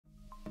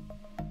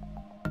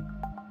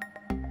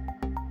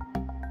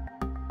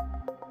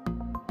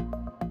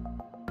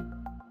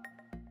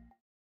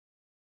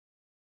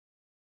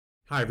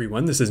Hi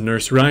everyone, this is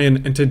Nurse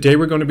Ryan, and today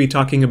we're going to be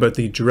talking about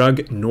the drug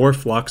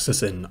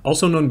Norfloxacin,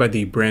 also known by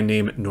the brand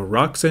name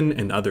Noroxin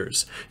and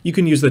others. You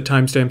can use the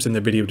timestamps in the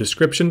video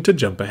description to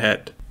jump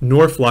ahead.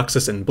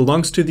 Norfloxacin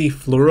belongs to the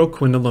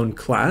fluoroquinolone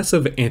class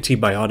of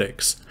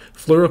antibiotics.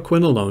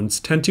 Fluoroquinolones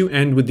tend to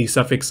end with the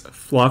suffix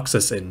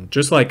floxacin,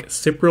 just like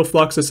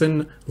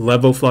ciprofloxacin,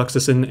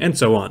 levofloxacin, and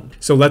so on.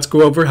 So let's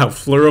go over how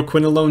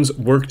fluoroquinolones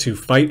work to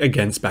fight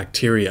against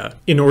bacteria.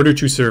 In order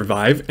to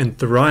survive and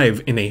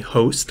thrive in a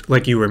host,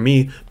 like you or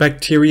me,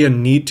 bacteria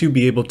need to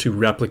be able to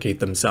replicate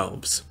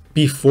themselves.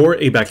 Before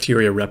a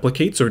bacteria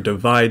replicates or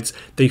divides,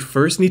 they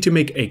first need to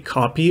make a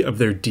copy of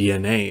their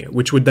DNA,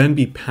 which would then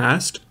be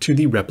passed to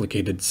the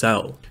replicated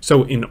cell.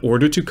 So in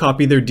order to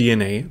copy their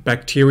DNA,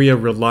 bacteria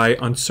rely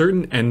on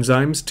certain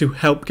enzymes to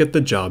help get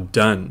the job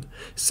done.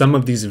 Some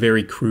of these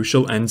very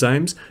crucial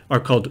enzymes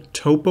are called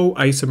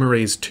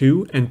topoisomerase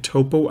 2 and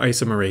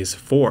topoisomerase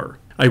 4.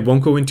 I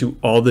won't go into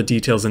all the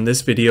details in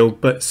this video,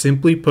 but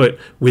simply put,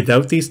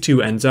 without these two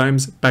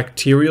enzymes,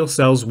 bacterial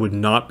cells would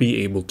not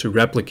be able to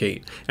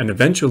replicate, and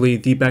eventually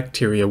the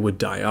bacteria would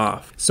die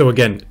off. So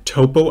again,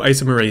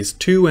 topoisomerase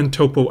 2 and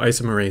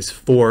topoisomerase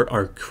 4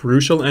 are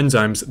crucial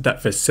enzymes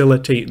that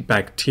facilitate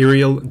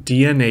bacterial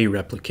DNA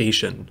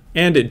replication.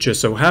 And it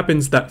just so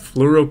happens that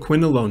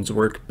fluoroquinolones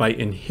work by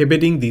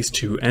inhibiting these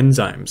two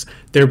enzymes,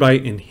 thereby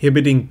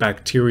inhibiting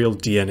bacterial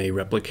DNA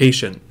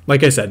replication.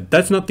 Like I said,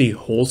 that's not the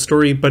whole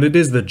story, but it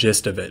is the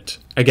gist of it.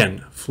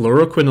 Again,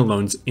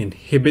 fluoroquinolones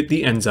inhibit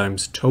the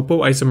enzymes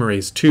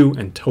topoisomerase 2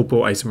 and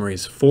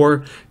topoisomerase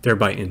 4,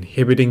 thereby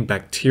inhibiting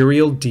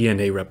bacterial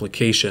DNA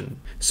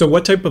replication. So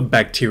what type of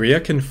bacteria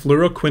can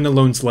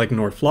fluoroquinolones like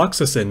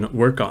Norfloxacin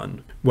work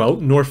on? Well,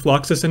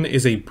 Norfloxacin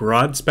is a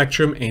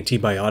broad-spectrum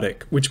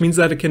antibiotic, which means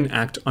that it can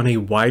act on a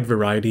wide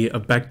variety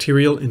of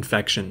bacterial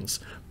infections.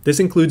 This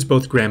includes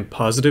both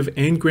gram-positive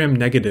and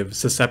gram-negative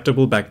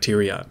susceptible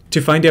bacteria. To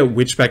find out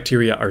which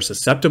bacteria are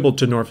susceptible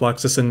to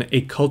Norfloxacin,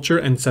 a culture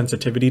and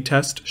sensitivity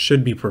test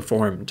should be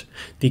performed.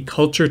 The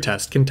culture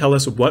test can tell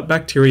us what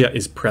bacteria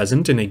is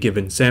present in a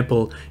given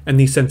sample, and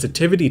the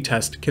sensitivity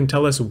test can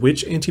tell us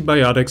which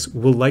antibiotics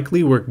will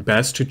likely work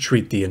best to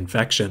treat the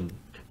infection.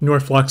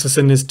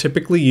 Norfloxacin is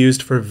typically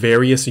used for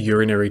various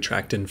urinary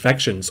tract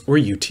infections, or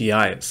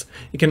UTIs.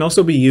 It can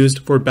also be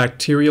used for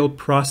bacterial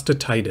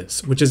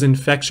prostatitis, which is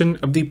infection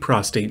of the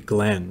prostate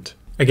gland.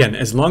 Again,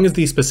 as long as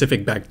the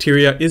specific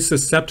bacteria is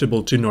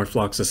susceptible to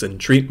Norfloxacin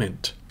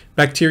treatment.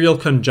 Bacterial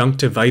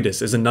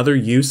conjunctivitis is another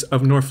use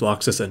of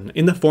Norfloxacin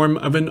in the form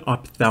of an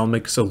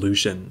ophthalmic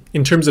solution.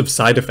 In terms of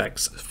side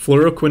effects,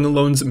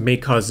 fluoroquinolones may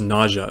cause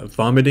nausea,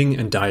 vomiting,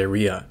 and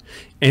diarrhea.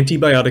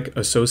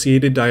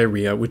 Antibiotic-associated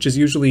diarrhea, which is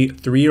usually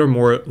 3 or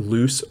more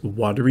loose,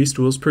 watery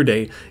stools per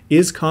day,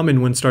 is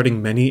common when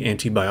starting many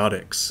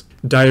antibiotics.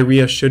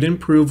 Diarrhea should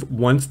improve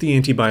once the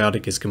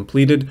antibiotic is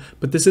completed,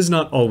 but this is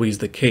not always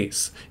the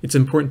case. It's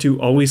important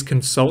to always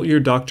consult your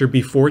doctor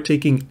before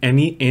taking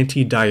any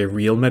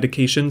anti-diarrheal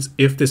medications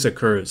if this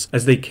occurs,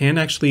 as they can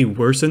actually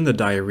worsen the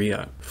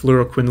diarrhea.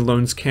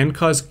 Fluoroquinolones can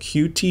cause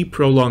QT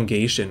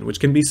prolongation, which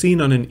can be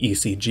seen on an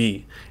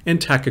ECG, and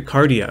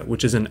tachycardia,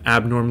 which is an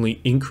abnormally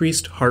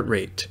increased heart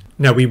rate.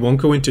 Now, we won't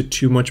go into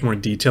too much more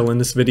detail in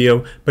this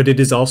video, but it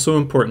is also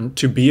important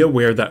to be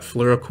aware that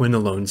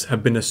fluoroquinolones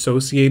have been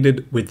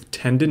associated with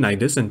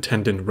tendinitis and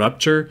tendon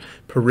rupture,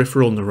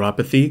 peripheral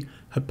neuropathy,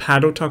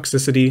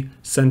 hepatotoxicity,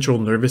 central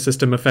nervous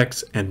system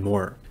effects, and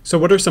more. So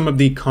what are some of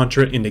the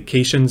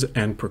contraindications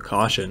and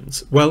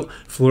precautions? Well,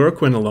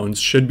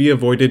 fluoroquinolones should be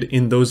avoided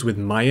in those with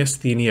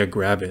myasthenia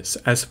gravis,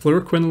 as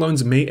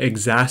fluoroquinolones may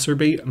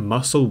exacerbate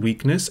muscle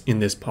weakness in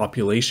this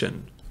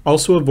population.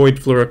 Also avoid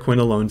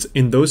fluoroquinolones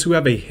in those who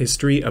have a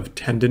history of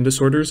tendon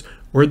disorders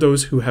or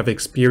those who have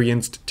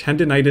experienced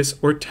tendinitis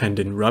or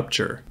tendon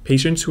rupture.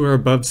 Patients who are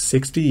above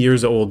 60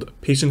 years old,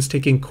 patients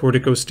taking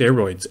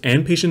corticosteroids,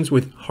 and patients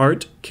with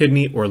heart,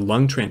 kidney, or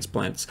lung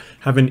transplants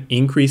have an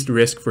increased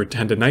risk for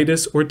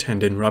tendinitis or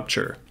tendon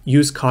rupture.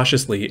 Use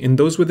cautiously in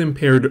those with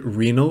impaired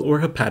renal or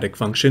hepatic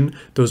function,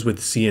 those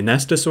with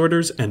CNS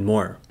disorders, and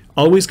more.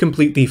 Always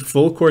complete the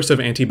full course of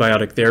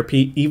antibiotic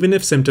therapy even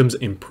if symptoms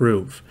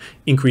improve.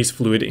 Increase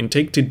fluid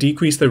intake to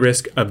decrease the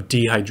risk of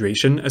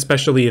dehydration,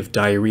 especially if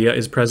diarrhea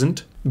is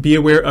present. Be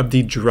aware of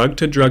the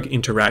drug-to-drug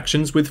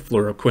interactions with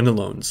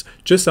fluoroquinolones,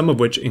 just some of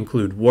which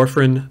include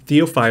warfarin,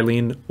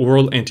 theophylline,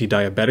 oral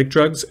anti-diabetic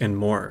drugs, and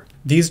more.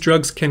 These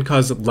drugs can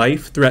cause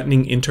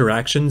life-threatening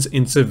interactions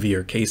in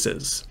severe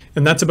cases.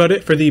 And that's about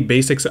it for the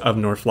basics of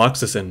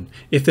Norfloxacin.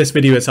 If this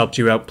video has helped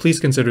you out, please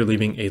consider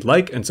leaving a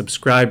like and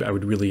subscribe. I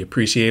would really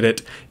appreciate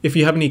it. If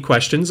you have any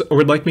questions or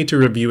would like me to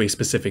review a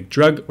specific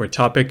drug or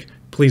topic,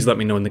 please let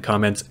me know in the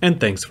comments, and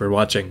thanks for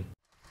watching.